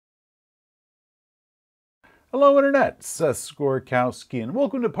Hello Internet, Seth Skorkowski, and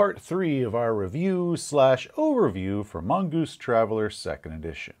welcome to part 3 of our review/overview for Mongoose Traveller Second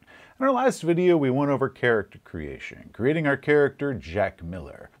Edition. In our last video, we went over character creation, creating our character Jack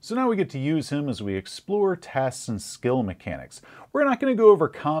Miller. So now we get to use him as we explore tasks and skill mechanics. We're not going to go over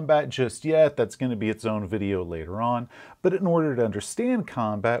combat just yet, that's going to be its own video later on, but in order to understand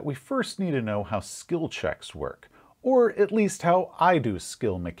combat, we first need to know how skill checks work. Or at least how I do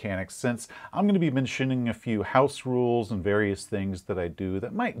skill mechanics, since I'm going to be mentioning a few house rules and various things that I do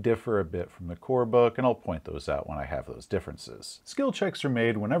that might differ a bit from the core book, and I'll point those out when I have those differences. Skill checks are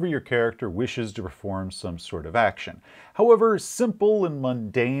made whenever your character wishes to perform some sort of action. However, simple and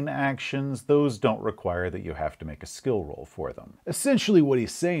mundane actions, those don't require that you have to make a skill roll for them. Essentially what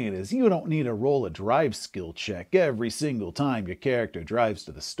he's saying is you don't need to roll a drive skill check every single time your character drives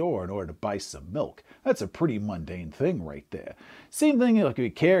to the store in order to buy some milk. That's a pretty mundane thing right there. Same thing like if a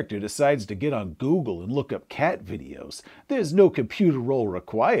character decides to get on Google and look up cat videos. There's no computer roll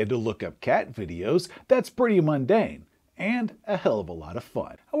required to look up cat videos. That's pretty mundane. And a hell of a lot of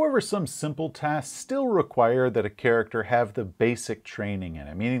fun. However, some simple tasks still require that a character have the basic training in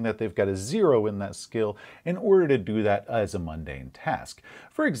it, meaning that they've got a 0 in that skill in order to do that as a mundane task.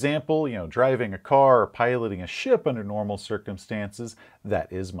 For example, driving a car or piloting a ship under normal circumstances,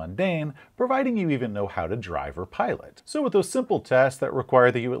 that is mundane, providing you even know how to drive or pilot. So with those simple tasks that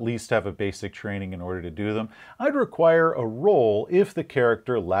require that you at least have a basic training in order to do them, I'd require a roll if the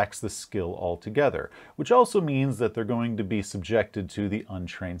character lacks the skill altogether, which also means that they're going to be subjected to the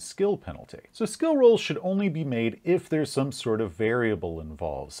untrained skill penalty. So skill rolls should only be made if there's some sort of variable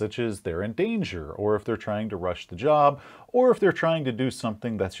involved, such as they're in danger, or if they're trying to rush the job, or if they're trying to do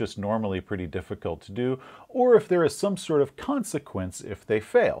something that's just normally pretty difficult to do, or if there is some sort of consequence if they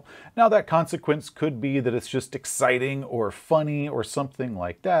fail. Now that consequence could be that it's just exciting or funny or something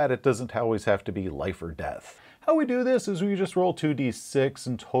like that. It doesn't always have to be life or death. How we do this is we just roll 2d6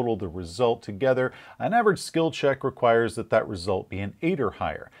 and total the result together. An average skill check requires that that result be an 8 or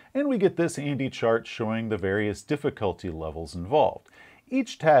higher, and we get this handy chart showing the various difficulty levels involved.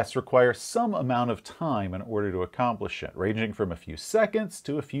 Each task requires some amount of time in order to accomplish it, ranging from a few seconds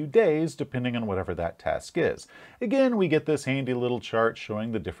to a few days, depending on whatever that task is. Again, we get this handy little chart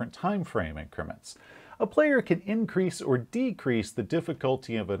showing the different time frame increments. A player can increase or decrease the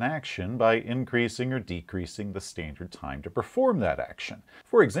difficulty of an action by increasing or decreasing the standard time to perform that action.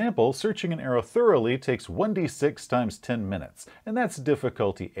 For example, searching an arrow thoroughly takes 1d6 times 10 minutes, and that's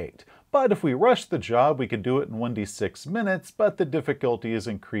difficulty 8. But if we rush the job, we could do it in 1d6 minutes, but the difficulty is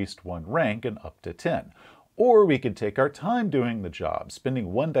increased 1 rank and up to 10. Or we could take our time doing the job,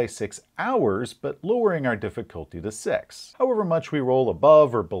 spending 1d6 hours, but lowering our difficulty to 6. However much we roll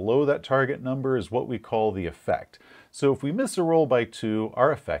above or below that target number is what we call the effect. So if we miss a roll by 2,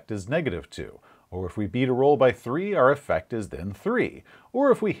 our effect is -2. Or if we beat a roll by 3, our effect is then 3. Or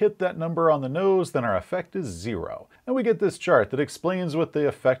if we hit that number on the nose, then our effect is 0. And we get this chart that explains what the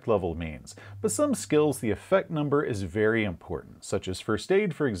effect level means. But some skills, the effect number is very important, such as first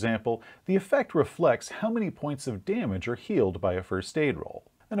aid, for example. The effect reflects how many points of damage are healed by a first aid roll.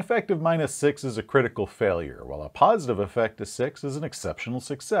 An effect of -6 is a critical failure, while a positive effect of 6 is an exceptional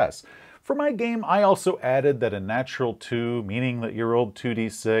success. For my game, I also added that a natural 2, meaning that you rolled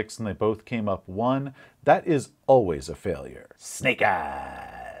 2d6 and they both came up 1, that is always a failure. Snake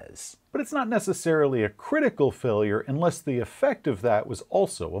eyes! But it's not necessarily a critical failure unless the effect of that was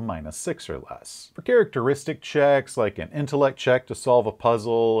also a -6 or less. For characteristic checks, like an intellect check to solve a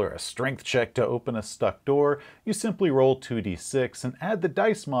puzzle or a strength check to open a stuck door, you simply roll 2d6 and add the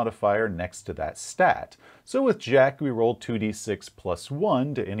dice modifier next to that stat. So with Jack, we roll 2d6 plus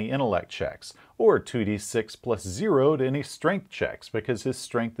 1 to any intellect checks, or 2d6 plus 0 to any strength checks, because his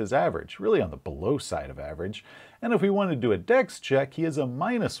strength is average, really on the below side of average. And if we want to do a dex check, he has a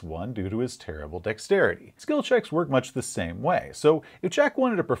 -1 due to his terrible dexterity. Skill checks work much the same way. So if Jack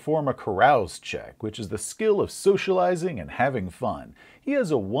wanted to perform a carouse check, which is the skill of socializing and having fun, he has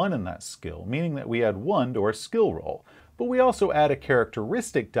a 1 in that skill, meaning that we add 1 to our skill roll. But we also add a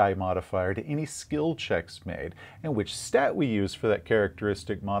characteristic die modifier to any skill checks made, and which stat we use for that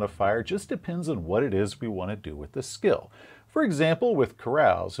characteristic modifier just depends on what it is we want to do with the skill. For example, with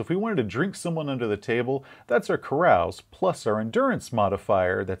carouse, if we wanted to drink someone under the table, that's our carouse plus our endurance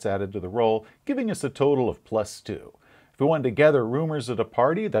modifier that's added to the roll, giving us a total of +2. If we wanted to gather rumors at a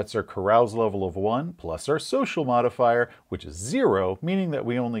party, that's our carouse level of 1 plus our social modifier, which is 0, meaning that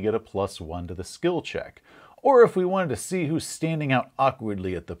we only get a +1 to the skill check. Or if we wanted to see who's standing out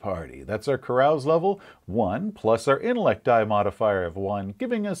awkwardly at the party, that's our carouse level, 1 plus our intellect die modifier of 1,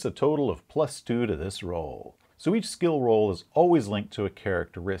 giving us a total of +2 to this roll. So each skill roll is always linked to a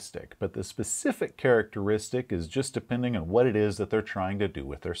characteristic, but the specific characteristic is just depending on what it is that they're trying to do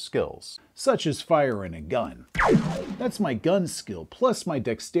with their skills. Such as firing a gun. That's my gun skill plus my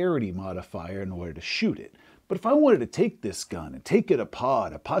dexterity modifier in order to shoot it. But if I wanted to take this gun and take it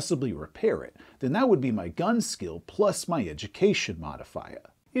apart or possibly repair it, then that would be my gun skill plus my education modifier.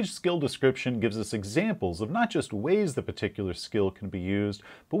 Each skill description gives us examples of not just ways the particular skill can be used,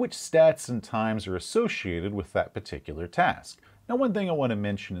 but which stats and times are associated with that particular task. Now, one thing I want to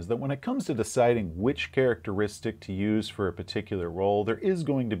mention is that when it comes to deciding which characteristic to use for a particular role, there is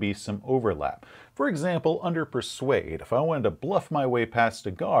going to be some overlap. For example, under Persuade, if I wanted to bluff my way past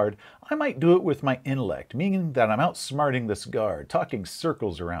a guard, I might do it with my intellect, meaning that I'm outsmarting this guard, talking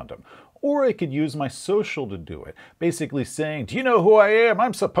circles around him. Or I could use my social to do it, basically saying, "Do you know who I am?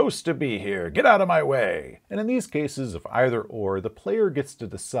 I'm supposed to be here. Get out of my way." And in these cases of either or, the player gets to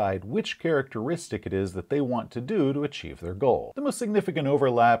decide which characteristic it is that they want to do to achieve their goal. The most significant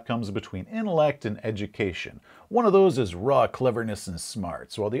overlap comes between intellect and education. One of those is raw cleverness and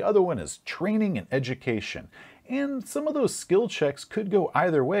smarts, while the other one is training and education. And some of those skill checks could go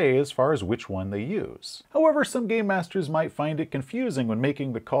either way as far as which one they use. However, some game masters might find it confusing when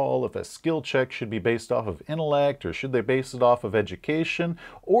making the call if a skill check should be based off of intellect or should they base it off of education,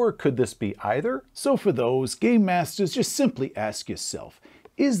 or could this be either? So for those, game masters, just simply ask yourself,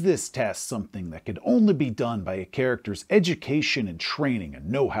 is this task something that could only be done by a character's education and training and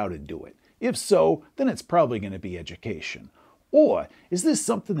know how to do it? If so, then it's probably going to be education. Or is this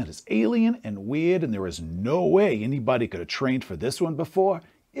something that is alien and weird and there is no way anybody could have trained for this one before?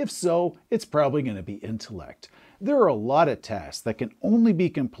 If so, it's probably going to be intellect. There are a lot of tasks that can only be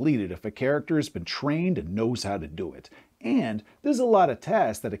completed if a character has been trained and knows how to do it. And there's a lot of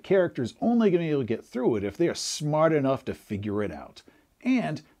tasks that a character is only going to be able to get through it if they are smart enough to figure it out.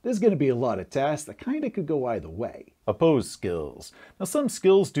 And there's going to be a lot of tasks that kind of could go either way. Oppose skills. Now, some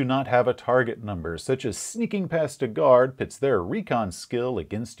skills do not have a target number, such as sneaking past a guard pits their recon skill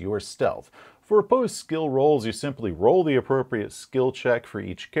against your stealth. For opposed skill rolls, you simply roll the appropriate skill check for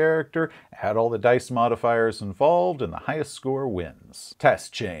each character, add all the dice modifiers involved, and the highest score wins.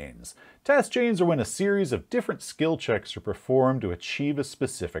 Task chains. Task chains are when a series of different skill checks are performed to achieve a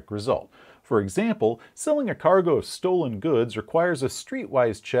specific result. For example, selling a cargo of stolen goods requires a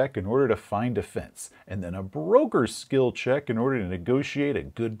streetwise check in order to find a fence, and then a broker's skill check in order to negotiate a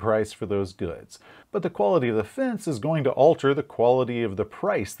good price for those goods. But the quality of the fence is going to alter the quality of the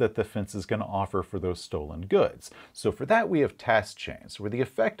price that the fence is going to offer for those stolen goods. So for that we have task chains, where the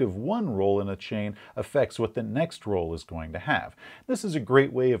effect of one roll in a chain affects what the next roll is going to have. This is a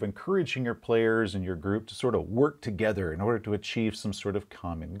great way of encouraging your players and your group to sort of work together in order to achieve some sort of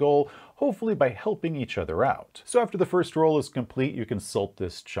common goal, hopefully by helping each other out. So after the first roll is complete, you consult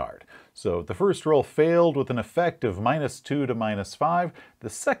this chart. So the first roll failed with an effect of -2 to -5. The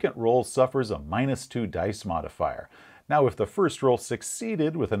second roll suffers a -2 dice modifier. Now, if the first roll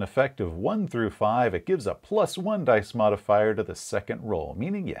succeeded with an effect of 1 through 5, it gives a +1 dice modifier to the second roll,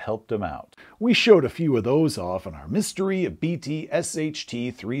 meaning you helped them out. We showed a few of those off in our Mystery of BT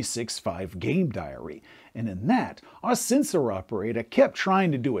SHT 365 game diary. And in that, our sensor operator kept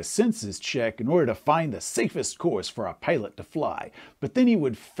trying to do a census check in order to find the safest course for our pilot to fly. But then he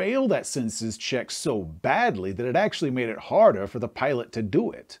would fail that census check so badly that it actually made it harder for the pilot to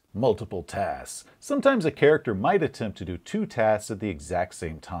do it. Multiple tasks. Sometimes a character might attempt to do 2 tasks at the exact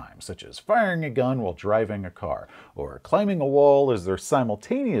same time, such as firing a gun while driving a car, or climbing a wall as they're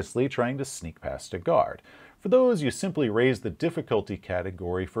simultaneously trying to sneak past a guard. For those, you simply raise the difficulty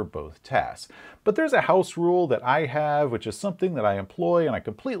category for both tasks. But there's a house rule that I have, which is something that I employ and I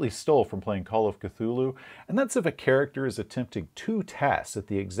completely stole from playing Call of Cthulhu, and that's if a character is attempting 2 tasks at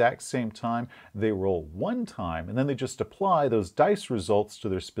the exact same time, they roll 1 time, and then they just apply those dice results to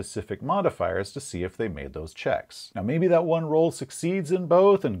their specific modifiers to see if they made those checks. Now maybe that one roll succeeds in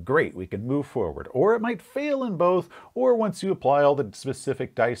both, and great, we can move forward. Or it might fail in both, or once you apply all the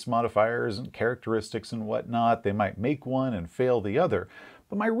specific dice modifiers and characteristics and whatnot, they might make one and fail the other.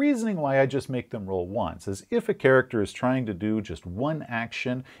 But my reasoning why I just make them roll once is if a character is trying to do just one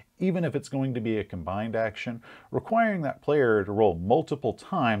action, even if it's going to be a combined action, requiring that player to roll multiple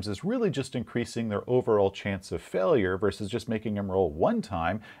times is really just increasing their overall chance of failure versus just making them roll 1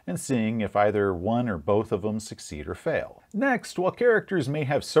 time and seeing if either one or both of them succeed or fail. Next, while characters may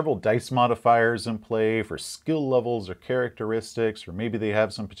have several dice modifiers in play for skill levels or characteristics, or maybe they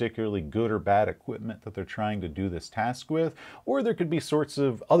have some particularly good or bad equipment that they're trying to do this task with, or there could be sorts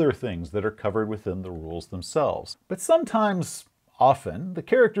of other things that are covered within the rules themselves. But sometimes Often, the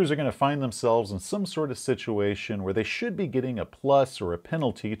characters are going to find themselves in some sort of situation where they should be getting a plus or a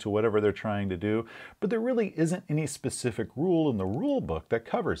penalty to whatever they're trying to do, but there really isn't any specific rule in the rule book that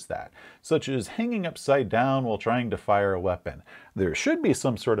covers that, such as hanging upside down while trying to fire a weapon. There should be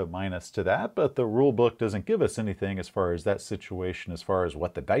some sort of minus to that, but the rule book doesn't give us anything as far as that situation, as far as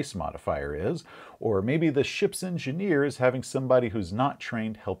what the dice modifier is. Or maybe the ship's engineer is having somebody who's not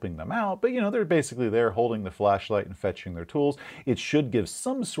trained helping them out, but they're basically there holding the flashlight and fetching their tools. It should give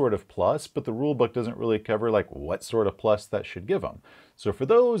some sort of plus, but the rulebook doesn't really cover what sort of plus that should give them. So for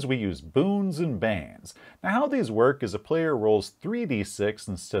those, we use boons and banes. Now how these work is a player rolls 3d6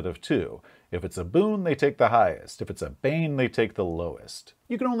 instead of 2. If it's a boon, they take the highest. If it's a bane, they take the lowest.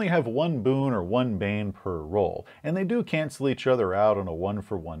 You can only have one boon or one bane per roll, and they do cancel each other out on a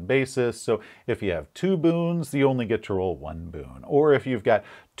 1-for-1 basis, so if you have 2 boons, you only get to roll 1 boon. Or if you've got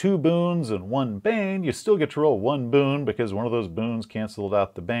 2 boons and 1 bane, you still get to roll 1 boon because one of those boons canceled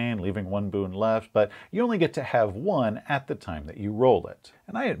out the bane, leaving 1 boon left, but you only get to have 1 at the time that you roll it.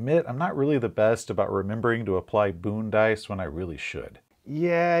 And I admit, I'm not really the best about remembering to apply boon dice when I really should.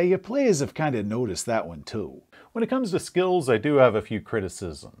 Yeah, your players have kind of noticed that one too. When it comes to skills, I do have a few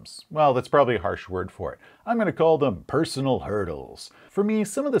criticisms. Well, that's probably a harsh word for it. I'm going to call them personal hurdles. For me,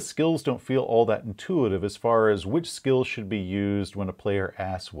 some of the skills don't feel all that intuitive as far as which skills should be used when a player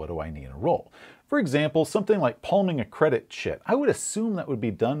asks, what do I need to roll? For example, something like palming a credit chit. I would assume that would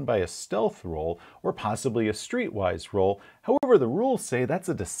be done by a stealth roll or possibly a streetwise roll. However, the rules say that's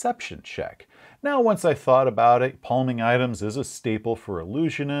a deception check. Now, once I thought about it, palming items is a staple for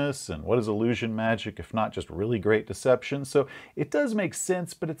illusionists, and what is illusion magic if not just really great deception? So it does make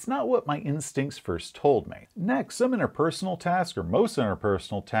sense, but it's not what my instincts first told me. Next, some interpersonal tasks, or most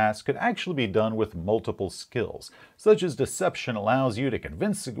interpersonal tasks, could actually be done with multiple skills, such as deception allows you to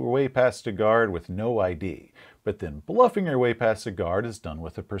convince your way past a guard with no ID. But then bluffing your way past a guard is done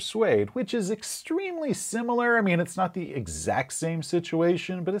with a persuade, which is extremely similar. I mean, it's not the exact same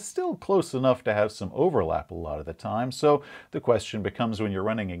situation, but it's still close enough to have some overlap a lot of the time. So the question becomes, when you're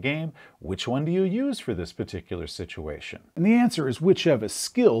running a game, which one do you use for this particular situation? And the answer is whichever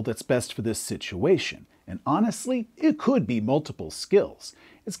skill that's best for this situation. And honestly, it could be multiple skills.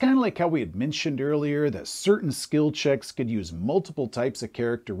 It's kind of like how we had mentioned earlier that certain skill checks could use multiple types of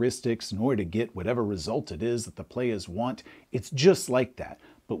characteristics in order to get whatever result it is that the players want. It's just like that.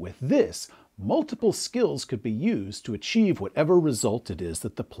 But with this, multiple skills could be used to achieve whatever result it is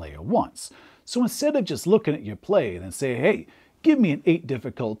that the player wants. So instead of just looking at your play and say, hey, give me an 8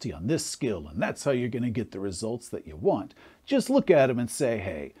 difficulty on this skill and that's how you're going to get the results that you want, just look at them and say,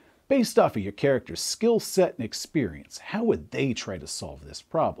 hey, based off of your character's skill set and experience, how would they try to solve this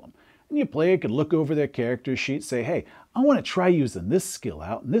problem? And your player could look over their character sheet, say, hey, I want to try using this skill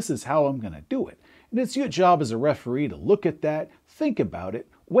out, and this is how I'm going to do it. And it's your job as a referee to look at that, think about it,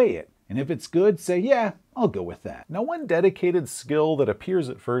 weigh it, and if it's good, say, yeah, I'll go with that. Now, one dedicated skill that appears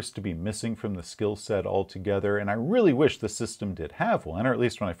at first to be missing from the skill set altogether, and I really wish the system did have one, or at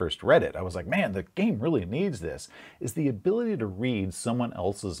least when I first read it, I was like, man, the game really needs this, is the ability to read someone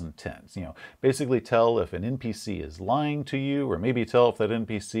else's intent. Basically tell if an NPC is lying to you, or maybe tell if that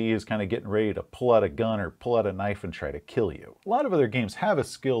NPC is kind of getting ready to pull out a gun or pull out a knife and try to kill you. A lot of other games have a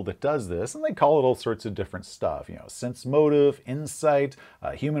skill that does this, and they call it all sorts of different stuff. Sense motive, insight,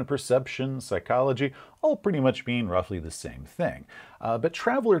 human perception, psychology, all pretty much mean roughly the same thing. But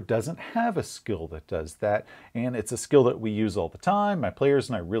Traveller doesn't have a skill that does that, and it's a skill that we use all the time. My players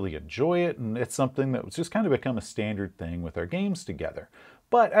and I really enjoy it, and it's something that's just kind of become a standard thing with our games together.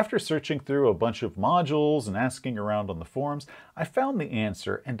 But after searching through a bunch of modules and asking around on the forums, I found the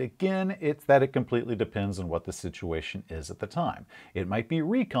answer, and again, it's that it completely depends on what the situation is at the time. It might be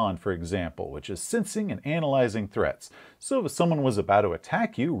recon, for example, which is sensing and analyzing threats. So if someone was about to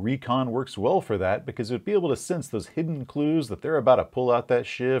attack you, recon works well for that because it would be able to sense those hidden clues that they're about to pull out that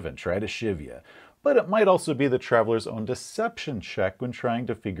shiv and try to shiv you. But it might also be the Traveller's own deception check when trying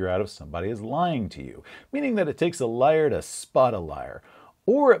to figure out if somebody is lying to you, meaning that it takes a liar to spot a liar.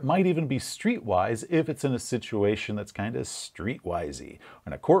 Or it might even be streetwise if it's in a situation that's kind of streetwisey.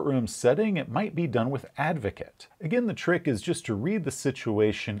 In a courtroom setting, it might be done with advocate. Again, the trick is just to read the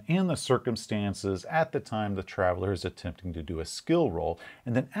situation and the circumstances at the time the Traveller is attempting to do a skill roll,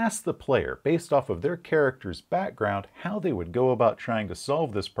 and then ask the player, based off of their character's background, how they would go about trying to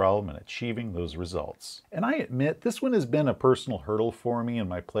solve this problem and achieving those results. And I admit, this one has been a personal hurdle for me and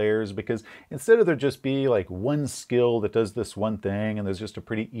my players because instead of there just be like one skill that does this one thing and there's just just a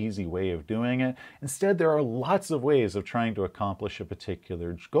pretty easy way of doing it. Instead, there are lots of ways of trying to accomplish a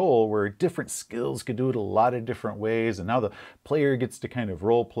particular goal where different skills could do it a lot of different ways, and now the player gets to kind of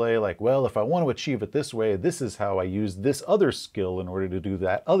role play like, well, if I want to achieve it this way, this is how I use this other skill in order to do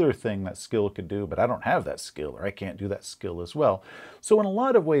that other thing that skill could do, but I don't have that skill, or I can't do that skill as well. So in a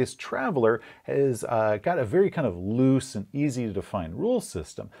lot of ways, Traveller has got a very kind of loose and easy to define rule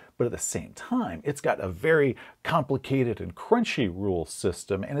system, but at the same time, it's got a very complicated and crunchy rule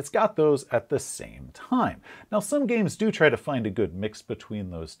system, and it's got those at the same time. Now, some games do try to find a good mix between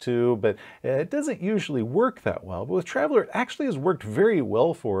those two, but it doesn't usually work that well. But with Traveller, it actually has worked very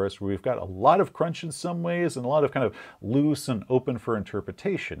well for us, where we've got a lot of crunch in some ways and a lot of kind of loose and open for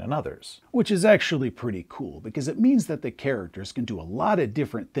interpretation in others. Which is actually pretty cool, because it means that the characters can do a lot of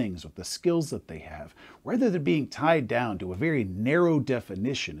different things with the skills that they have, rather than being tied down to a very narrow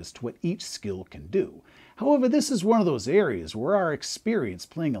definition as to what each skill can do. However, this is one of those areas where our experience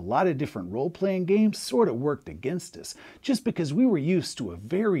playing a lot of different role-playing games sort of worked against us, just because we were used to a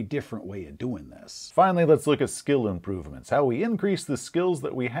very different way of doing this. Finally, let's look at skill improvements, how we increase the skills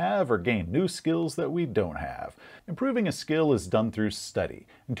that we have or gain new skills that we don't have. Improving a skill is done through study,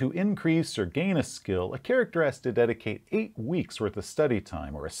 and to increase or gain a skill, a character has to dedicate 8 weeks worth of study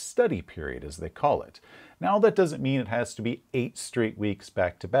time, or a study period as they call it. Now, that doesn't mean it has to be 8 straight weeks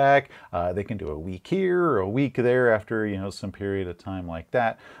back to back. They can do a week here or a week there after, some period of time like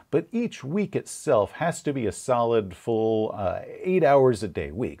that. But each week itself has to be a solid, full 8 hours a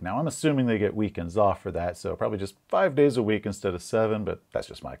day week. Now, I'm assuming they get weekends off for that, so probably just 5 days a week instead of 7, but that's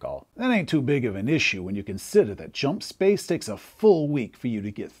just my call. That ain't too big of an issue when you consider that jump space takes a full week for you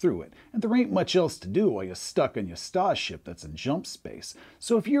to get through it, and there ain't much else to do while you're stuck on your starship that's in jump space.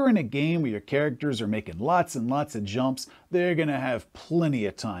 So if you're in a game where your characters are making lots and lots of jumps, they're gonna have plenty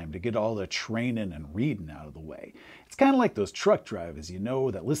of time to get all their training and reading out of the way. It's kind of like those truck drivers,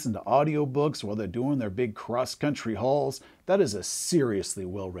 that listen to audiobooks while they're doing their big cross-country hauls. That is a seriously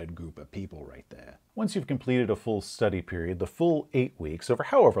well-read group of people right there. Once you've completed a full study period, the full 8 weeks, over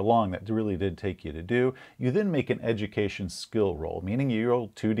however long that really did take you to do, you then make an education skill roll, meaning you roll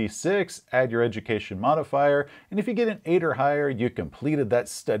 2d6, add your education modifier, and if you get an 8 or higher, you completed that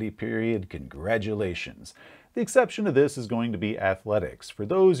study period. Congratulations. The exception to this is going to be athletics. For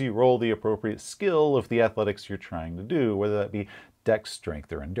those, you roll the appropriate skill of the athletics you're trying to do, whether that be dex,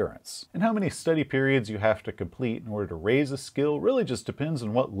 strength, or endurance. And how many study periods you have to complete in order to raise a skill really just depends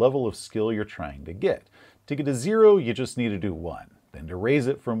on what level of skill you're trying to get. To get a 0, you just need to do 1. Then to raise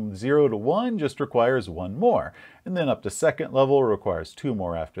it from 0 to 1 just requires 1 more. And then up to 2nd level requires 2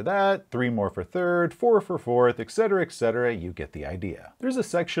 more after that, 3 more for 3rd, 4 for 4th, etc., etc. You get the idea. There's a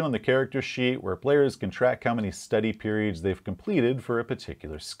section on the character sheet where players can track how many study periods they've completed for a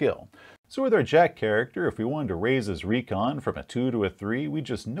particular skill. So with our Jack character, if we wanted to raise his recon from a 2 to a 3, we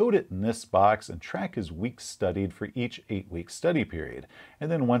just note it in this box and track his weeks studied for each 8-week study period. And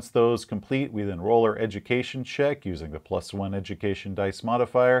then once those complete, we then roll our education check using the +1 education dice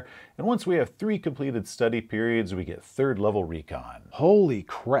modifier. And once we have 3 completed study periods, we get 3rd level recon. Holy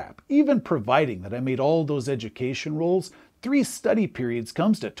crap! Even providing that I made all those education rolls, 3 study periods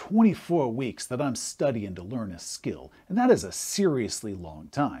comes to 24 weeks that I'm studying to learn a skill, and that is a seriously long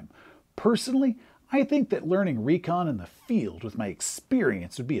time. Personally, I think that learning recon in the field with my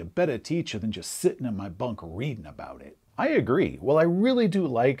experience would be a better teacher than just sitting in my bunk reading about it. I agree. Well, I really do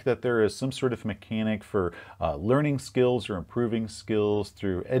like that there is some sort of mechanic for learning skills or improving skills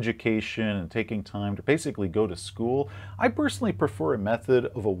through education and taking time to basically go to school. I personally prefer a method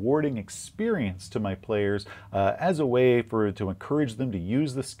of awarding experience to my players as a way to encourage them to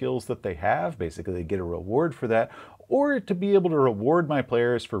use the skills that they have. Basically, they get a reward for that, or to be able to reward my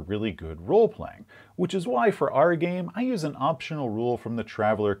players for really good role-playing, which is why for our game, I use an optional rule from the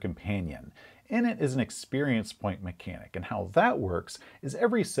Traveller Companion. In it is an experience point mechanic, and how that works is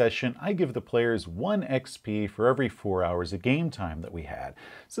every session I give the players 1 XP for every 4 hours of game time that we had.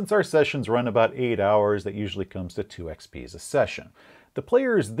 Since our sessions run about 8 hours, that usually comes to 2 XPs a session. The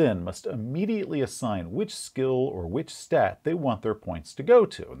players then must immediately assign which skill or which stat they want their points to go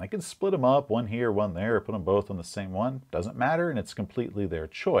to. And they can split them up, 1 here, 1 there, or put them both on the same one. Doesn't matter, and it's completely their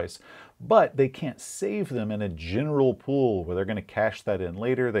choice. But they can't save them in a general pool where they're going to cash that in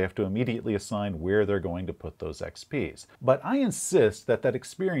later. They have to immediately assign where they're going to put those XPs. But I insist that that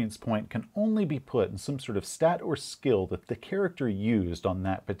experience point can only be put in some sort of stat or skill that the character used on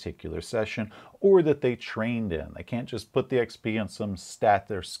that particular session, or that they trained in. They can't just put the XP on some stat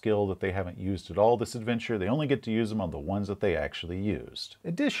or skill that they haven't used at all this adventure. They only get to use them on the ones that they actually used.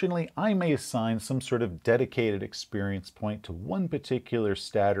 Additionally, I may assign some sort of dedicated experience point to one particular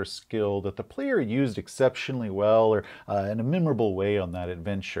stat or skill that the player used exceptionally well or in a memorable way on that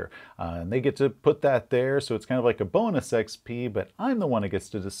adventure. And they get to put that there, so it's kind of like a bonus XP, but I'm the one who gets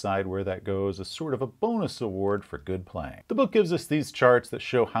to decide where that goes as sort of a bonus award for good playing. The book gives us these charts that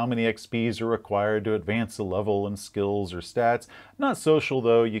show how many XPs are required to advance a level in skills or stats. Not social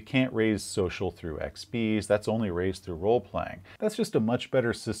though, you can't raise social through XPs, that's only raised through role-playing. That's just a much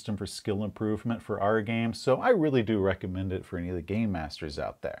better system for skill improvement for our game, so I really do recommend it for any of the game masters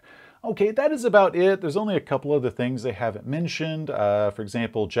out there. Okay, that is about it. There's only a couple other things they haven't mentioned. For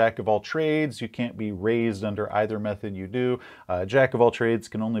example, Jack of all trades, you can't be raised under either method you do. Jack of all trades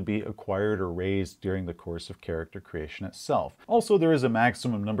can only be acquired or raised during the course of character creation itself. Also, there is a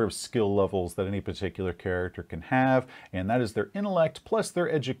maximum number of skill levels that any particular character can have, and that is their intellect plus their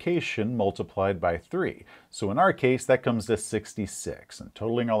education multiplied by 3. So in our case, that comes to 66, and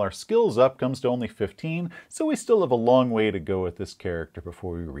totaling all our skills up comes to only 15, so we still have a long way to go with this character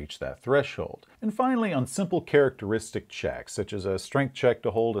before we reach that threshold. And finally, on simple characteristic checks, such as a strength check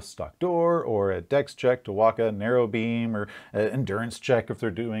to hold a stuck door, or a dex check to walk a narrow beam, or an endurance check if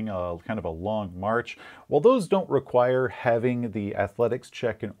they're doing a kind of a long march, while those don't require having the athletics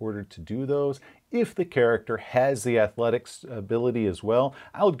check in order to do those, if the character has the athletics ability as well,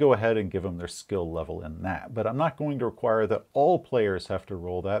 I would go ahead and give them their skill level in that. But I'm not going to require that all players have to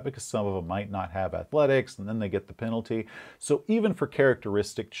roll that because some of them might not have athletics and then they get the penalty. So even for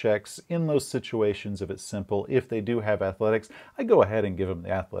characteristic checks, in those situations, if it's simple, if they do have athletics, I go ahead and give them the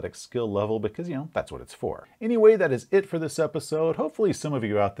athletic skill level because, you know, that's what it's for. Anyway, that is it for this episode. Hopefully some of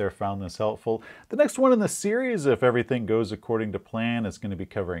you out there found this helpful. The next one in the series, if everything goes according to plan, is going to be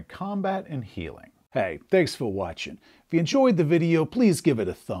covering combat and healing. Hey, thanks for watching. If you enjoyed the video, please give it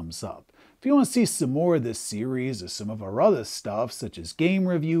a thumbs up. If you want to see some more of this series or some of our other stuff, such as game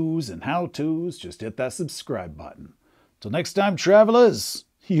reviews and how-tos, just hit that subscribe button. Till next time, travelers,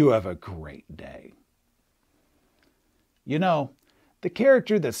 you have a great day. You know, the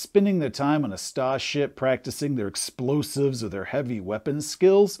character that's spending their time on a starship practicing their explosives or their heavy weapons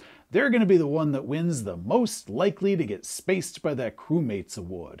skills, they're going to be the one that wins the most likely to get spaced by their crewmates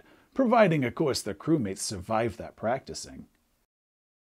award. Providing, of course, their crewmates survive that practicing.